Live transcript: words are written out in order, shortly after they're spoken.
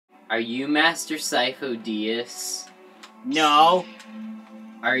Are you Master Sifo-Dyas? No.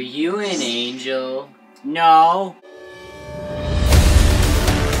 Are you an angel? No.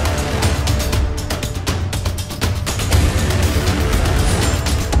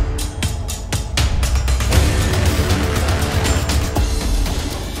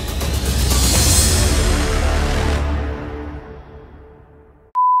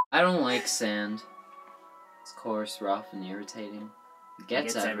 I don't like sand. It's coarse, rough, and irritating. It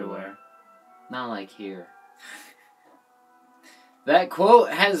gets everywhere. Not like here. That quote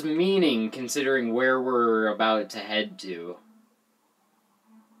has meaning considering where we're about to head to.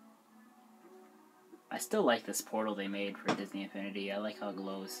 I still like this portal they made for Disney Infinity. I like how it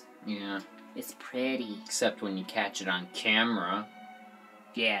glows. Yeah. It's pretty. Except when you catch it on camera.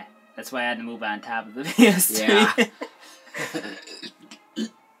 Yeah. That's why I had to move on top of the PS3. Yeah.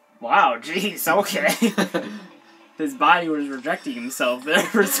 Wow, jeez, okay. His body was rejecting himself there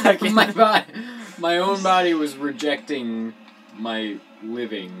for a second. My own body was rejecting my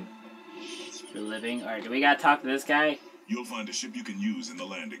living. Your living? Alright, do we gotta talk to this guy? You'll find a ship you can use in the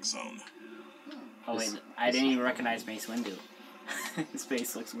landing zone. Oh wait, I didn't even recognize Mace Windu. His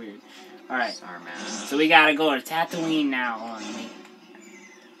face looks weird. Alright. Sorry, man. So we gotta go to Tatooine now. Hold on,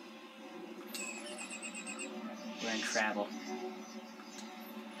 we're in travel.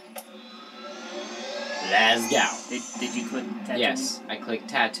 Let's go. Did you click Tatooine? Yes, I clicked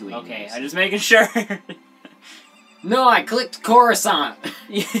Tatooine. Okay, I'm just making sure. No, I clicked Coruscant.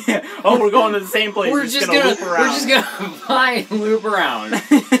 Yeah. Oh, we're going to the same place. We're just gonna loop around. We're just gonna fly and loop around.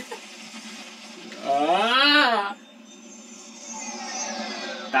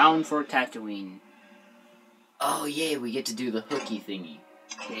 Bound for Tatooine. Oh yeah, we get to do the hooky thingy.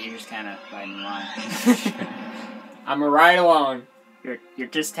 Yeah, you're just kind of riding along. I'm a ride along. You're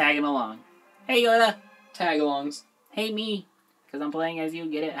just tagging along. Hey Yoda. Tag-alongs. Hey me. Because I'm playing as you.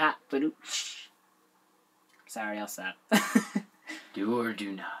 Get it? Hot. Sorry, I'll stop. Do or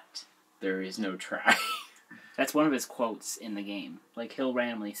do not. There is no try. That's one of his quotes in the game. Like, he'll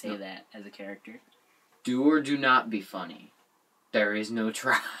randomly say that as a character. Do or do not be funny. There is no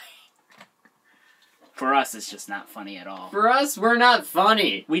try. For us, it's just not funny at all. For us, we're not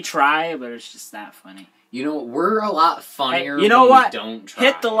funny. We try, but it's just not funny. You know, we're a lot funnier you know when what? we don't try.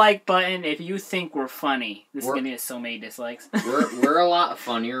 Hit the like button if you think we're funny. This is going to get so many dislikes. we're a lot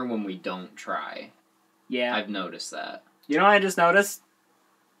funnier when we don't try. Yeah. I've noticed that. You know what I just noticed?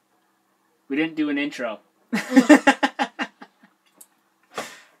 We didn't do an intro.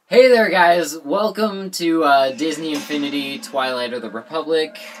 Hey there, guys. Welcome to Disney Infinity Twilight of the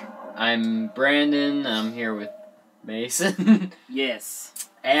Republic. I'm Brandon. I'm here with Mason. Yes.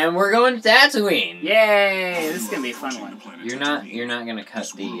 And we're going to Tatooine. Yay! This is gonna be a fun one. You're not gonna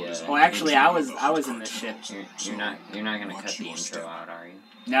cut the. Well, actually, I was in this ship. You're not gonna cut the intro out, are you?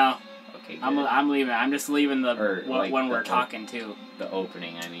 No. Okay. Good. I'm leaving. I'm just leaving the when we're talking too. The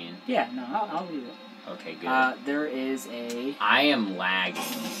opening, I mean. Yeah. No, I'll leave it. Okay. Good. There is a. I am lagging.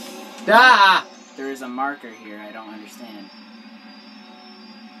 Ah! There is a marker here. I don't understand.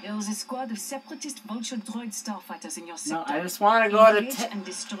 There is a squad of separatist vulture droid starfighters in your sector. No, I just want to go to and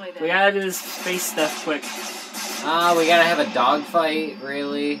destroy them. We gotta do this space stuff quick. We gotta have a dogfight,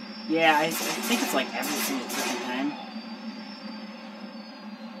 really? Yeah, I think it's like every single freaking time.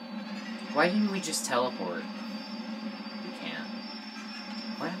 Why didn't we just teleport? We can't.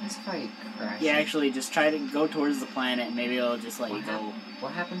 What happens if I crash? Yeah, actually, just try to go towards the planet and maybe it'll just let you go.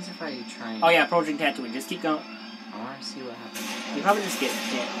 What happens if I try and... Oh yeah, approaching Tatooine. Just keep going. I want to see what happens. You probably just get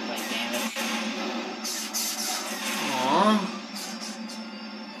hit, like, damage. Aww.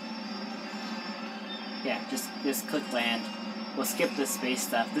 Yeah, just click land. We'll skip the space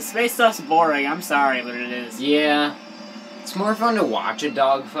stuff. The space stuff's boring, I'm sorry, but it is. Yeah. It's more fun to watch a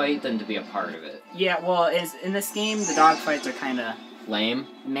dogfight than to be a part of it. Yeah, well, in this game, the dogfights are kind of... Lame?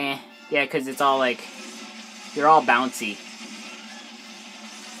 Meh. Yeah, because it's all, like... You're all bouncy.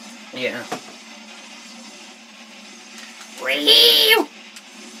 Yeah.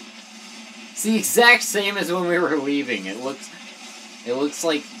 It's the exact same as when we were leaving. It looks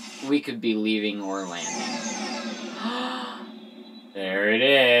like we could be leaving or landing. There it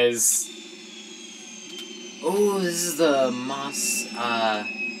is. Oh, this is the Mos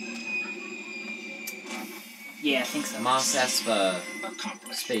Yeah, I think so. Mos Espa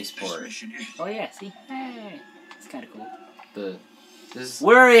spaceport. Oh yeah, see? Hey, it's kind of cool.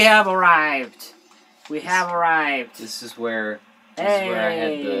 We have arrived. We have arrived. This is where I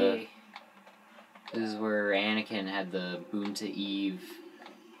had the. This is where Anakin had the Boonta Eve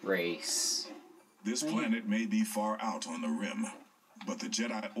race. This planet may be far out on the rim, but the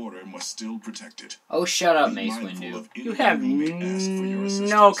Jedi Order must still protect it. Oh, shut up, Be Mace mindful Windu. of You anyone have who may ask for your no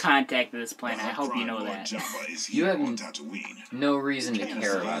assistance. contact with this planet. While I hope you Prime know Lord that. Jabba is You here have on Tatooine. no reason to As care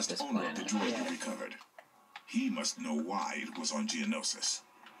the about last this owner of the planet. droid we recovered. He must know why it was on Geonosis.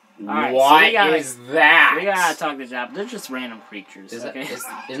 Alright, so What we gotta- is that? We gotta talk to Jabba. They're just random creatures, Is okay?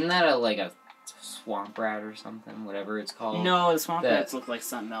 isn't that like a swamp rat or something? Whatever it's called. No, the swamp That- rats look like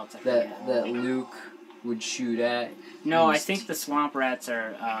something else. I forget. That Luke would shoot at. No, I Beast. think the swamp rats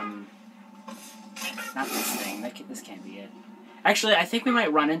are, not this thing. This can't be it. Actually, I think we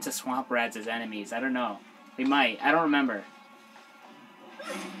might run into swamp rats as enemies. I don't know. We might. I don't remember.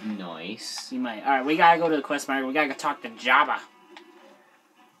 Nice. We might. Alright, we gotta go to the quest marker. We gotta go talk to Jabba.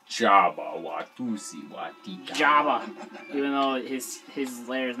 Jabba Watusi Watika. Jabba. Even though his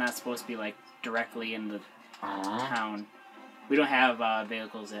lair is not supposed to be, like, directly in the town. We don't have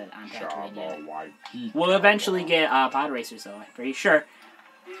vehicles on Tatooine yet. Watika. We'll eventually get pod racers, though. I'm pretty sure.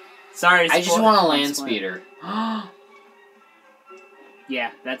 Sorry, I just want a land speeder.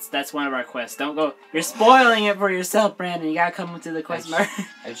 Yeah, that's one of our quests. Don't go. You're spoiling it for yourself, Brandon. You gotta come to the quest mark.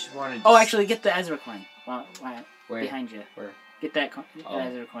 I just wanted. Oh, actually, get the Ezra coin. Where? Behind you. Where? Get that Oh.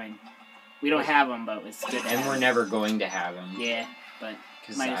 Ezra coin. We don't have them, but it's good to And have we're them. never going to have him. Yeah, but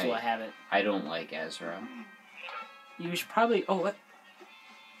 'Cause might as well have it. I don't like Ezra. You should probably. Oh, what?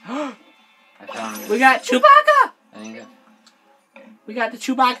 I found. We got Chewbacca! I think We got the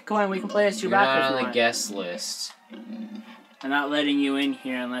Chewbacca coin. We can play as Chewbacca you're not if on you the want. guest list. I'm not letting you in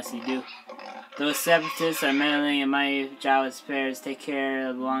here unless you do. Those separatists are meddling in my Jawa's affairs. Take care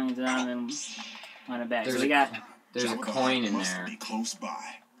of belonging to them and want it back. There's So we a got. There's a Jabba the coin Hutt in must there. be close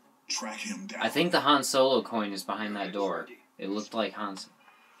by. Track him down. I think the Han Solo coin is behind that door. It looked like Han's.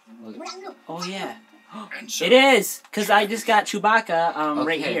 Oh yeah. And so, It is! Because I just got Chewbacca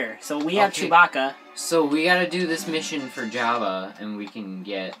right Okay. here. So we have Okay. Chewbacca. So we gotta do this mission for Jabba, and we can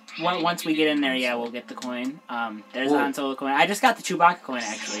get. Once we get in there, yeah, we'll get the coin. There's Whoa. the Han Solo coin. I just got the Chewbacca coin,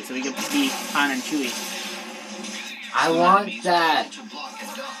 actually, so we can be Han and Chewie. I want that.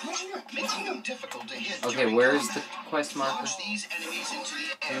 Okay, where's the quest marker?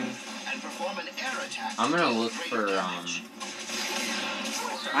 I'm gonna look for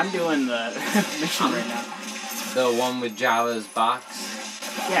I'm doing the mission right now. the one with Jabba's box.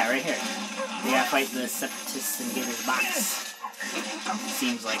 Yeah, right here. We gotta fight the Separatists and get his box.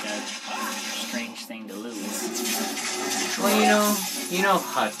 Seems like a strange thing to lose. Well, you know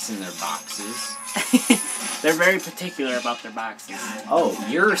Hutts in their boxes. They're very particular about their boxes. Oh,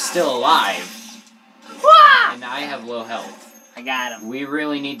 you're still alive. And I have low health. I got him. We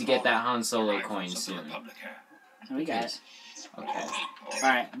really need to get that Han Solo coin soon. We got it. Okay.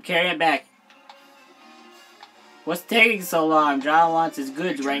 Alright, I'm carrying it back. What's taking so long? John wants his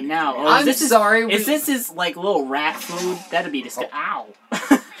goods right now. Oh, I'm sorry. Is this his, like, little rat food? That'd be disgusting. Ow!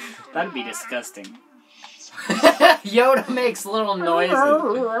 That'd be disgusting. Yoda makes little noises.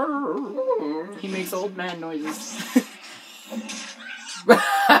 He makes old man noises.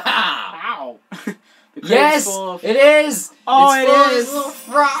 Ow! The crate's Yes, full of- it is. Oh, it's it full of is. these little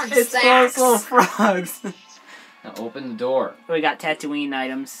frog It's sacks. full of frogs. Now open the door. We got Tatooine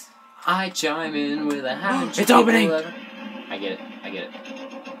items. I chime in with a how It's opening. I get it.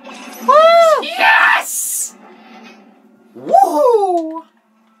 Woo! Yes! Woo!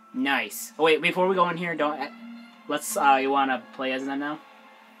 Nice. Oh wait, before we go in here, let's. You wanna play as them now?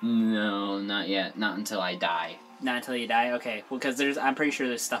 No, not yet. Not until I die. Not until you die. Okay. Well, because I'm pretty sure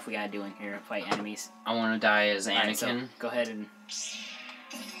there's stuff we gotta do in here to fight enemies. I want to die as Anakin. Alright, so go ahead and.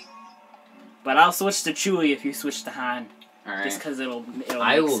 But I'll switch to Chewie if you switch to Han, All just right. because it'll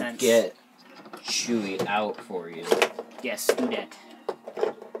I make will sense. get Chewie out for you. Yes, do that.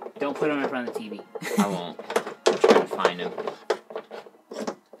 Don't put him in front of the TV. I won't. I'm trying to find him.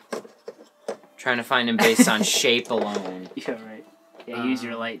 Trying to find him based on shape alone. Yeah, right. Yeah, use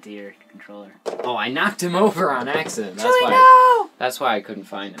your light to your controller. Oh, I knocked him over on accident. That's Chewie, why. no! That's why I couldn't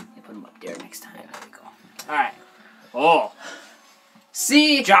find him. You put him up there next time. There we go. All right. Oh,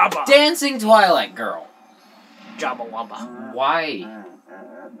 See, Jabba. dancing Twilight girl. Jabba Wabba. Why?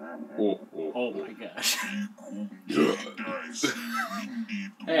 Oh my gosh.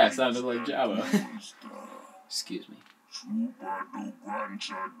 Hey, I sounded like Jabba. Excuse me.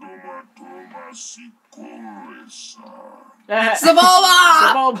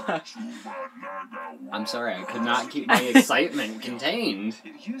 Sebulba! I'm sorry, I could not keep my excitement contained.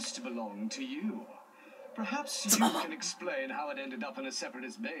 It used to belong to you. Perhaps you can explain how it ended up in a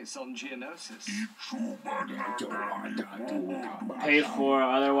separatist base on Geonosis. Pay for it,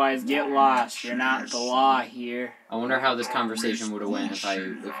 otherwise get lost. You're not the law here. I wonder how this conversation would have went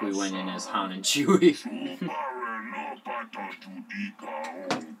if we went in as Han and Chewie.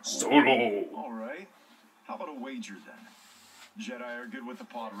 Solo. All right. How about a wager then? Jedi are good with the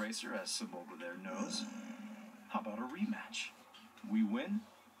pod racer, as some over there knows. How about a rematch? We win,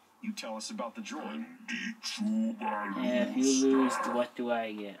 you tell us about the droid. And if you lose, what do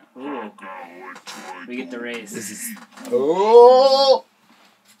I get? Ooh. We get the race. This is... Oh!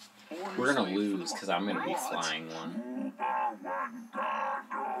 We're gonna lose, because I'm gonna be flying one.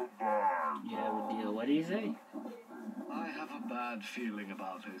 Yeah, we deal. What do you say? I have a bad feeling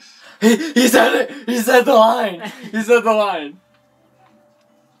about this. He said it! He said the line! He said the line!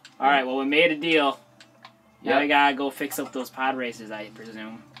 Alright, well, we made a deal. Now Yep. we gotta go fix up those pod racers, I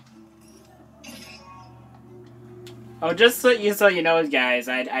presume. Oh, just so you know, guys,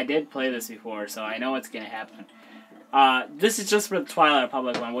 I did play this before, so I know what's gonna happen. This is just for the Twilight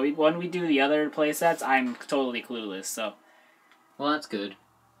Republic one. When we do the other playsets, I'm totally clueless, so... Well, that's good.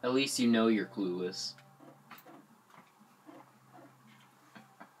 At least you know you're clueless.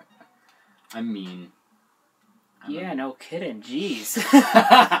 I mean... Yeah, no kidding. Jeez.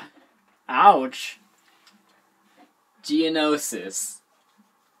 Ouch. Geonosis.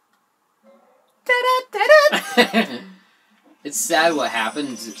 Da-da-da-da. It's sad what happened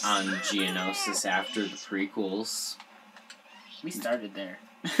on Geonosis after the prequels. We started there.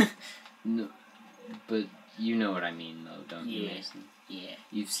 No, but you know what I mean, though, don't you, Yeah. Mason? Yeah,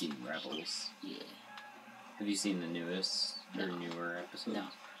 You've seen Rebels. yeah. Have you seen the newest or newer episodes? No.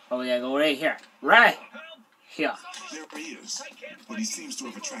 Oh, we gotta go right here. Right here. There he is, but he seems to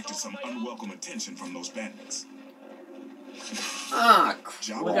have attracted some unwelcome attention from those bandits. Ah,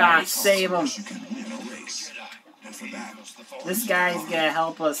 Jabba We gotta always save taught him. us you can win a race. And for that, This guy's gonna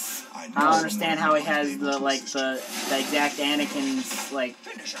help us. I don't understand how he has the exact Anakin's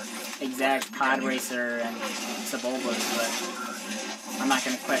exact pod racer and Sebulba's, but I'm not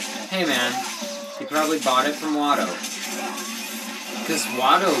gonna question it. hey man, he probably bought it from Watto. Because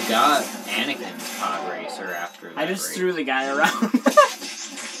Watto got Anakin's pod racer after that I just race. threw the guy around.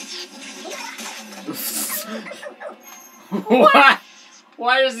 What?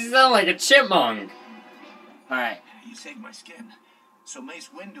 Why does he sound like a chipmunk? Alright. You saved my skin. So Mace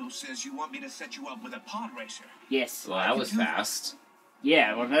Windu says you want me to set you up with a pod racer. Yes. Well, that was fast.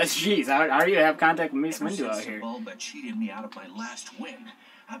 Yeah, well, that's jeez. How do you have contact with Mace Ever Windu out since here? Sebulba cheated me out of my last win,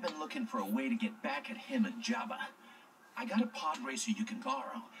 I've been looking for a way to get back at him and Jabba. I got a pod racer you can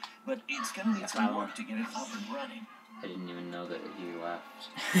borrow, but it's gonna need some work to get it up and running. I didn't even know that he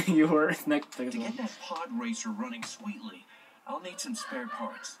left. You were next to To him. get that pod racer running sweetly, I'll need some spare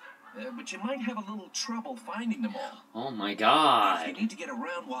parts. But you might have a little trouble finding them all. Oh my If god. you need to get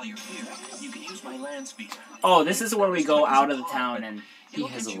around while you're here, you can use my land speeder. Oh, this is where we go out of the town and... He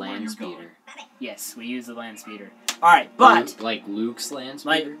has a land speeder. Yes, we use the land speeder. Alright, but... Like Luke's land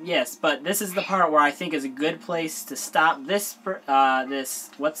Like, speeder? yes, but this is the part where I think is a good place to stop this,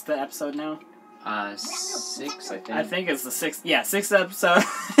 what's the episode now? 6, I think. I think it's the sixth episode.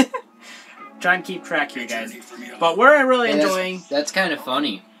 Try and keep track here, guys. But we're really Hey, enjoying... That's kind of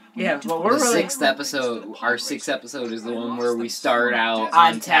funny. Yeah, but we're The really... sixth episode, our 6th episode is the one where we start out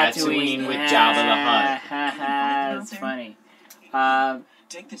on on Tatooine with Jabba the Hutt. That's funny.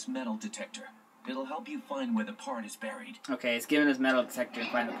 Take this metal detector. It'll help you find where the part is buried. Okay, it's giving us metal detector and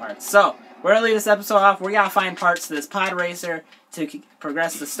find the parts. So, we're gonna leave this episode off. We gotta find parts to this pod racer to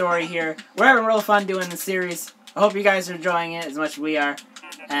progress the story here. We're having real fun doing the series. I hope you guys are enjoying it as much as we are.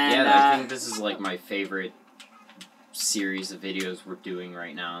 And, Yeah, I think this is like my favorite series of videos we're doing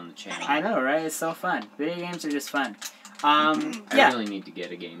right now on the channel. I know, right? It's so fun. Video games are just fun. I Yeah. really need to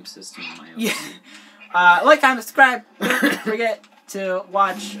get a game system of my own. Yeah. Like, comment, subscribe. Don't forget to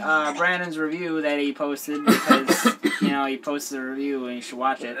watch Brandon's review that he posted because, he posted a review and you should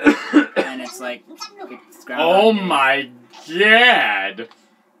watch it. And it's like, it's Oh Groundhog Day. my god!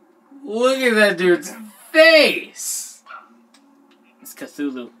 Look at that dude's face! It's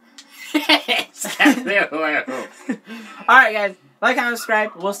Cthulhu. Alright, Alright, guys. Like, comment,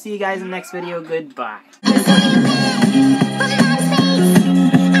 subscribe. We'll see you guys in the next video. Goodbye.